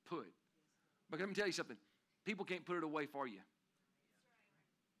 But let me tell you something. People can't put it away for you.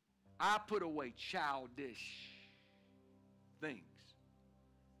 I put away childish things.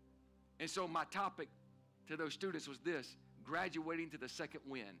 And so my topic to those students was this: graduating to the second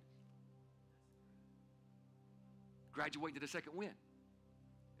win. Graduating to the second win.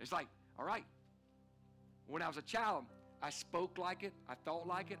 It's like, all right, when I was a child, I spoke like it, I thought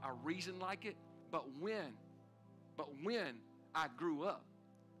like it, I reasoned like it, but when I grew up,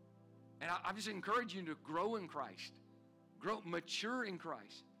 and I'm just encouraging you to grow in Christ, mature in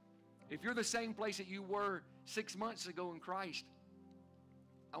Christ. If you're the same place that you were 6 months ago in Christ,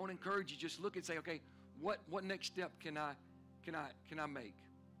 I want to encourage you, just look and say, okay, what next step can I make?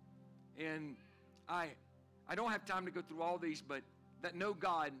 And I don't have time to go through all these, but that know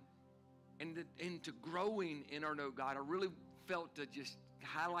God and to growing in our know God, I really felt to just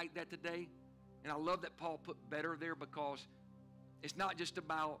highlight that today. And I love that Paul put better there, because it's not just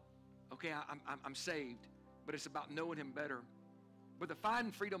about, okay, I'm saved, but it's about knowing him better. But the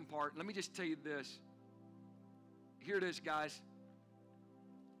finding freedom part, let me just tell you this. Here it is, guys.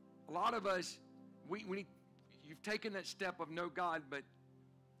 A lot of us, you've taken that step of know God, but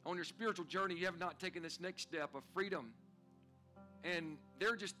on your spiritual journey, you have not taken this next step of freedom. And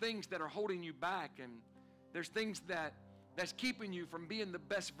there are just things that are holding you back, and there's things that's keeping you from being the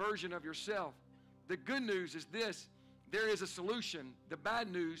best version of yourself. The good news is this: there is a solution. The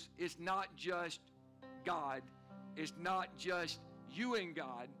bad news is not just God. It's not just you and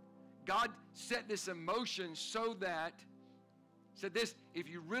God. God set this in motion so that, said this, if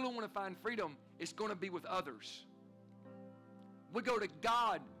you really want to find freedom, it's going to be with others. We go to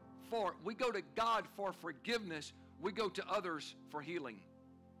God for forgiveness. We go to others for healing.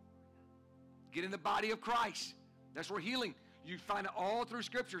 Get in the body of Christ. That's where healing. You find it all through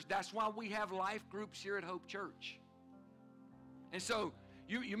scriptures. That's why we have life groups here at Hope Church. And so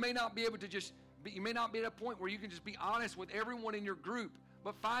you may not be able to you may not be at a point where you can just be honest with everyone in your group,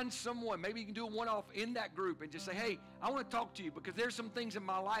 but find someone. Maybe you can do a one-off in that group and just say, hey, I want to talk to you because there's some things in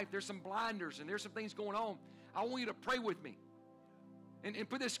my life. There's some blinders and there's some things going on. I want you to pray with me. And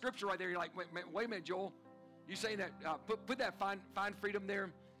put this scripture right there. You're like, wait a minute, Joel. You saying that, put that find freedom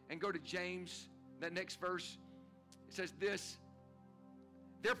there and go to James, that next verse. It says this: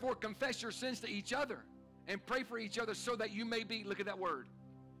 therefore confess your sins to each other and pray for each other so that you may be, look at that word,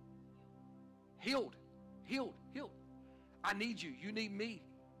 healed. I need you. You need me.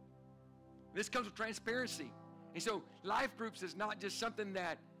 This comes with transparency. And so life groups is not just something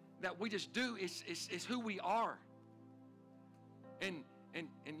that we just do. It's who we are. And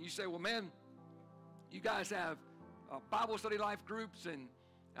you say, well, man, you guys have Bible study life groups, and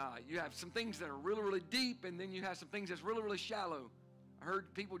you have some things that are really, really deep, and then you have some things that's really, really shallow. I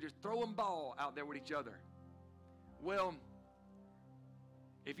heard people just throwing ball out there with each other. Well,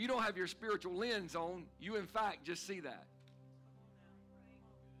 if you don't have your spiritual lens on, you in fact just see that.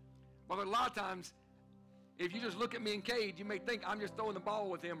 But a lot of times, if you just look at me and Cade, you may think I'm just throwing the ball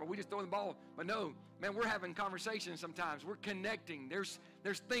with him, or we just throwing the ball. But no, man, we're having conversations sometimes. We're connecting. There's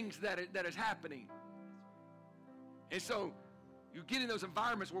things that is happening. And so you get in those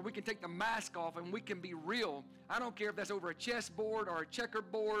environments where we can take the mask off and we can be real. I don't care if that's over a chessboard or a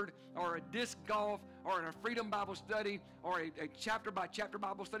checkerboard or a disc golf or in a freedom Bible study or a chapter by chapter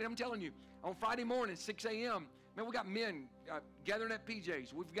Bible study. I'm telling you, on Friday morning, 6 a.m., man, we got men gathering at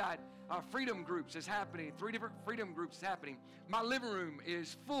PJ's. We've got freedom groups that's happening, 3 different freedom groups happening. My living room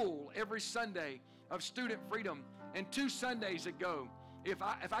is full every Sunday of student freedom. And 2 Sundays ago, if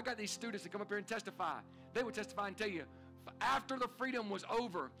I got these students to come up here and testify, they would testify and tell you, after the freedom was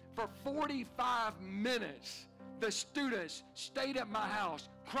over, for 45 minutes, the students stayed at my house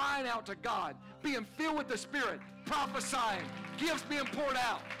crying out to God, being filled with the Spirit, prophesying, gifts being poured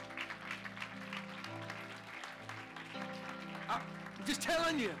out. I'm just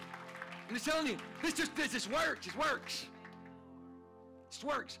telling you. This just works. It works. It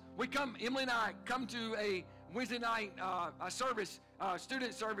works. Emily and I come to a Wednesday night service,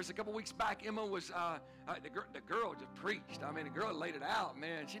 student service a couple weeks back. Emma was, the girl just preached. I mean, the girl laid it out,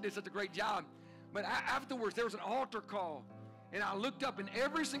 man. She did such a great job. But afterwards, there was an altar call. And I looked up, and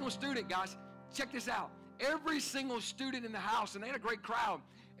every single student, guys, check this out. Every single student in the house, and they had a great crowd,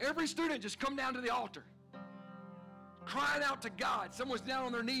 every student just come down to the altar, crying out to God. Some was down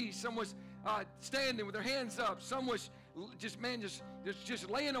on their knees. Some was standing with their hands up. Some was just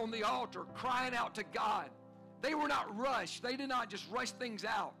laying on the altar, crying out to God. They were not rushed. They did not just rush things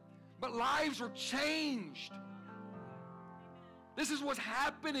out. but lives were changed. This is what's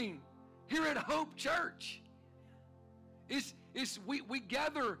happening here at Hope Church. We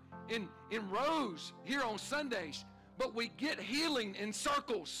important in rows here on Sundays, but we get healing in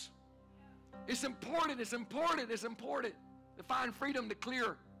circles. It's important to find freedom, to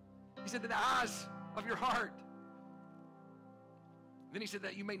clear. He said, the eyes of your heart. Then he said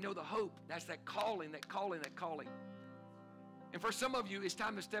that you may know the hope. That's that calling. And for some of you, it's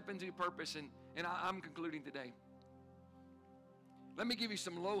time to step into your purpose, and I'm concluding today. Let me give you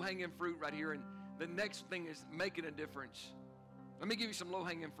some low-hanging fruit right here, and the next thing is making a difference. Let me give you some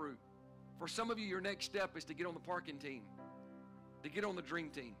low-hanging fruit. For some of you, your next step is to get on the parking team, to get on the dream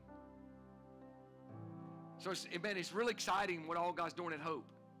team. So, it's really exciting what all God's doing at Hope.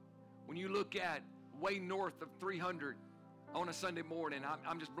 When you look at way north of 300 on a Sunday morning,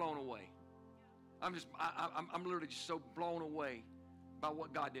 I'm just blown away. I'm literally just so blown away by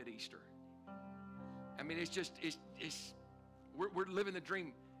what God did Easter. I mean, we're living the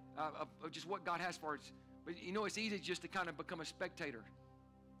dream of just what God has for us. But you know, it's easy just to kind of become a spectator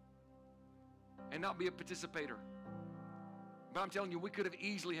and not be a participator. But I'm telling you, we could have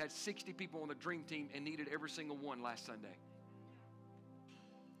easily had 60 people on the dream team and needed every single one last Sunday.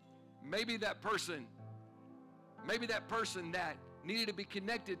 Maybe that person that needed to be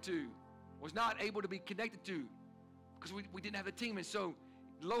connected to was not able to be connected to because we didn't have a team. And so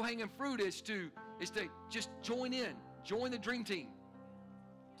low-hanging fruit is to just join the dream team.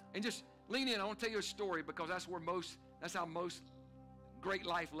 And just lean in. I want to tell you a story because that's how most great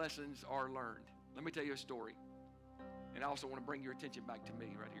life lessons are learned. Let me tell you a story. And I also want to bring your attention back to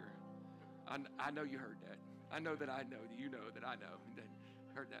me right here. I know you heard that. I know that I know that you know that I know that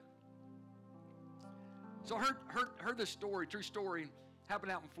heard that. So I heard this story, true story,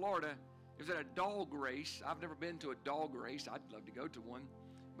 happened out in Florida. It was at a dog race. I've never been to a dog race. I'd love to go to one.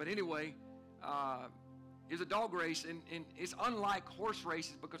 But anyway, it was a dog race, and it's unlike horse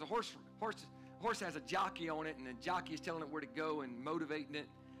races because a horse has a jockey on it, and the jockey is telling it where to go and motivating it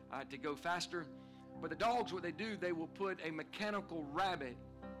to go faster. But the dogs, what they do, they will put a mechanical rabbit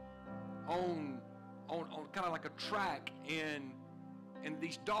on kind of like a track, and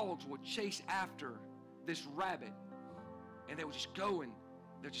these dogs would chase after this rabbit, and they would just go, and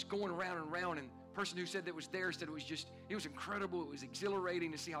they're just going around and around. And the person who said that was there said it was incredible. It was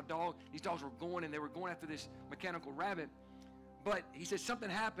exhilarating to see how these dogs were going, and they were going after this mechanical rabbit. But he said something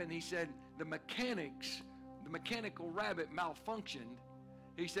happened. He said the mechanical rabbit malfunctioned.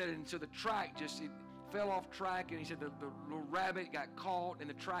 He said, and so the track it fell off track, and he said the little rabbit got caught in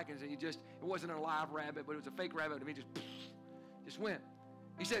the track, and it wasn't a live rabbit, but it was a fake rabbit. I mean, just went.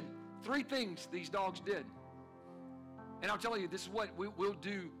 He said 3 things these dogs did. And I'll tell you, this is what we'll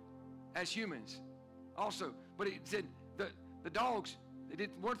do as humans also. But it said the dogs, they did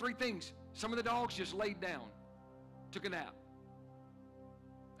 1 of 3 things. Some of the dogs just laid down, took a nap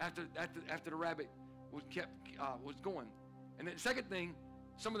after the rabbit was going. And then the second thing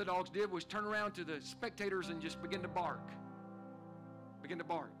some of the dogs did was turn around to the spectators and just begin to bark.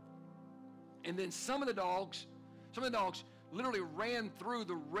 And then some of the dogs literally ran through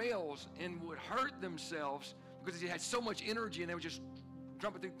the rails and would hurt themselves because they had so much energy and they were just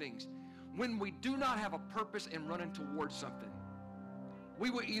jumping through things. When we do not have a purpose and running towards something, we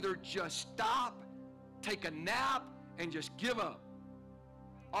will either just stop, take a nap, and just give up.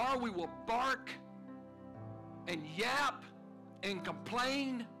 Or we will bark and yap and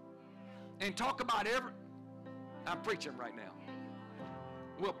complain and talk about I'm preaching right now.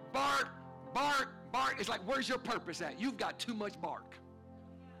 We'll bark. It's like, where's your purpose at? You've got too much bark.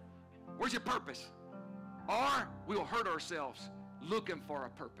 Where's your purpose? Or we will hurt ourselves looking for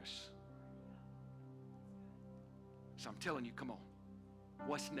a purpose. So I'm telling you, come on.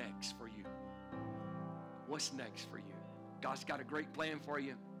 What's next for you? What's next for you? God's got a great plan for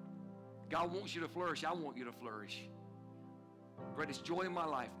you. God wants you to flourish. I want you to flourish. Greatest joy in my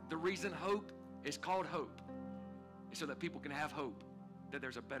life. The reason Hope is called Hope is so that people can have hope that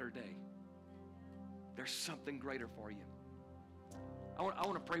there's a better day. There's something greater for you. I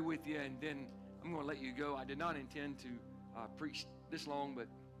want to pray with you, and then I'm going to let you go. I did not intend to preach this long, but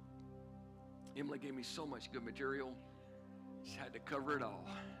Emily gave me so much good material. Just had to cover it all.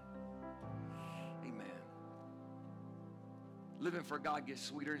 Amen. Living for God gets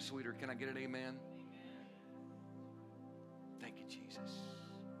sweeter and sweeter. Can I get an amen? Thank you, Jesus.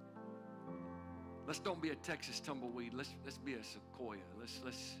 Let's don't be a Texas tumbleweed. Let's be a sequoia.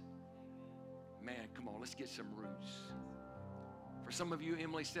 Man, come on, let's get some roots. For some of you,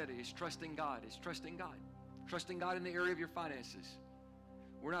 Emily said it, it's trusting God. It's trusting God. Trusting God in the area of your finances.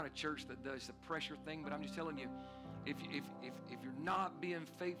 We're not a church that does the pressure thing, but I'm just telling you, if you're not being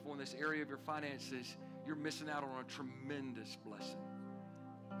faithful in this area of your finances, you're missing out on a tremendous blessing.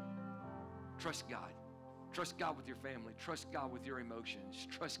 Trust God. Trust God with your family. Trust God with your emotions.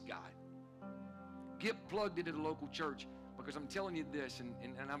 Trust God. Get plugged into the local church, because I'm telling you this, and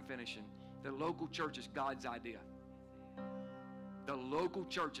I'm finishing. The local church is God's idea. The local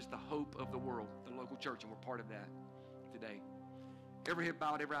church is the hope of the world. The local church, and we're part of that today. Every head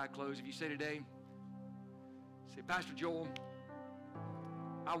bowed, every eye closed. If you say today, say, Pastor Joel,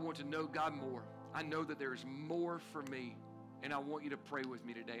 I want to know God more. I know that there's more for me, and I want you to pray with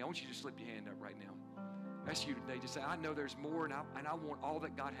me today. I want you to just slip your hand up right now. That's you today. Just say, I know there's more, and I want all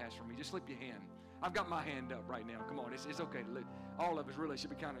that God has for me. Just slip your hand. I've got my hand up right now. Come on, it's okay. All of us really should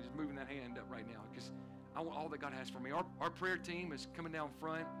be kind of just moving that hand up right now, because I want all that God has for me. Our prayer team is coming down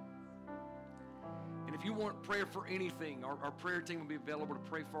front. And if you want prayer for anything, our prayer team will be available to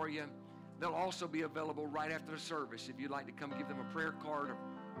pray for you. They'll also be available right after the service if you'd like to come give them a prayer card,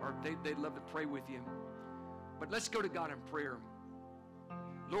 or they'd love to pray with you. But let's go to God in prayer.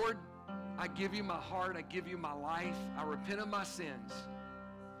 Lord, I give you my heart. I give you my life. I repent of my sins.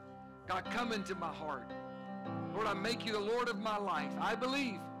 God, come into my heart. Lord, I make you the Lord of my life. I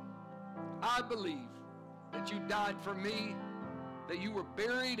believe that you died for me, that you were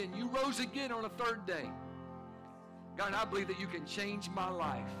buried, and you rose again on a third day. God, I believe that you can change my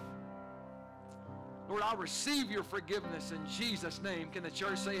life. Lord, I receive your forgiveness in Jesus' name. Can the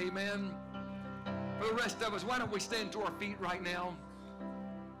church say amen? For the rest of us, why don't we stand to our feet right now?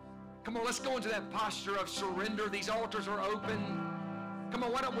 Come on, let's go into that posture of surrender. These altars are open. Come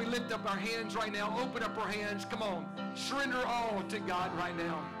on, why don't we lift up our hands right now? Open up our hands. Come on. Surrender all to God right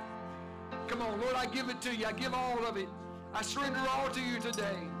now. Come on, Lord, I give it to you. I give all of it. I surrender all to you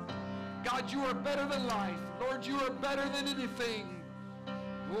today. God, you are better than life. Lord, you are better than anything.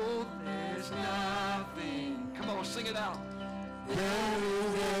 Oh, there's nothing. Come on, sing it out. Better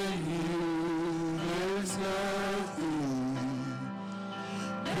than you, there's nothing.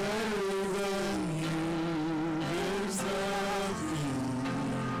 Better than you, there's nothing.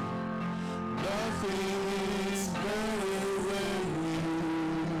 Nothing is better than you.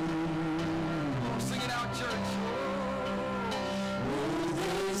 Come on, sing it out, church. Oh,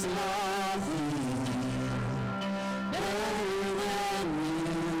 there's nothing better than you.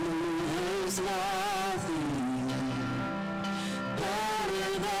 There's nothing better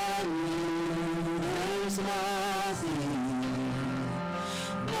than you. There's nothing.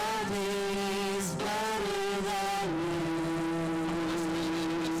 Nothing is better than you.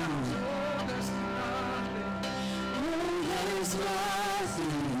 Oh, there's nothing. Oh, there's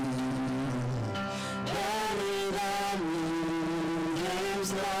nothing better than you.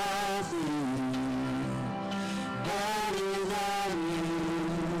 There's nothing better than you.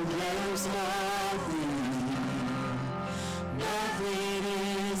 There's nothing. Nothing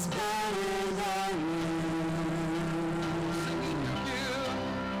is better than you. Singing you give.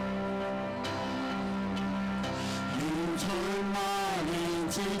 You turn mourning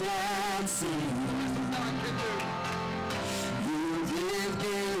to dancing. God can do. You give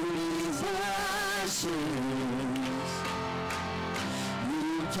beauty for ashes. You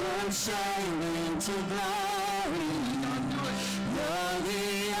turn shame into glory. You're the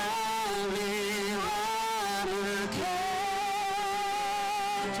only one who can.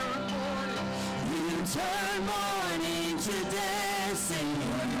 Turn morning. You turn mourning to dancing.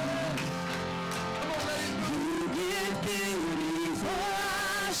 Come on, let it move. You give beauty for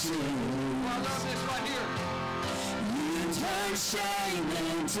ashes. Oh, I love this right here. You turn shame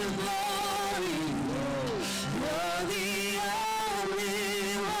into glory. You're the only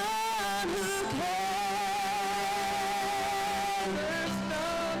one who can. There's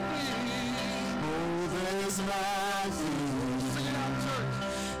nothing. Oh, there's nothing Sing it out, church.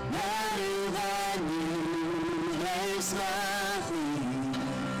 better than you. There's nothing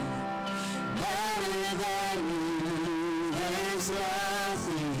better than you. There's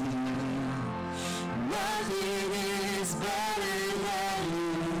nothing. Nothing is better than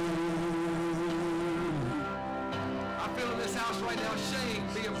you. I feel in this house right now shame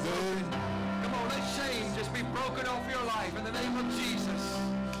being broken. Come on, let shame just be broken off your life in the name of Jesus.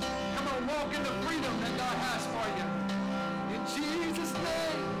 Come on, walk in the freedom that God has for you. In Jesus'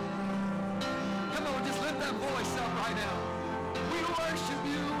 name. Come on, just lift that voice up right now. We worship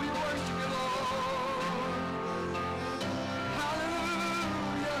you, Lord.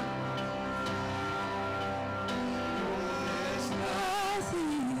 Hallelujah. There's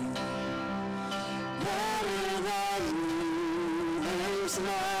nothing better than you. There's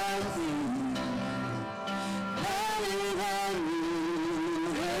nothing better than you.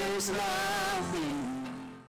 There's nothing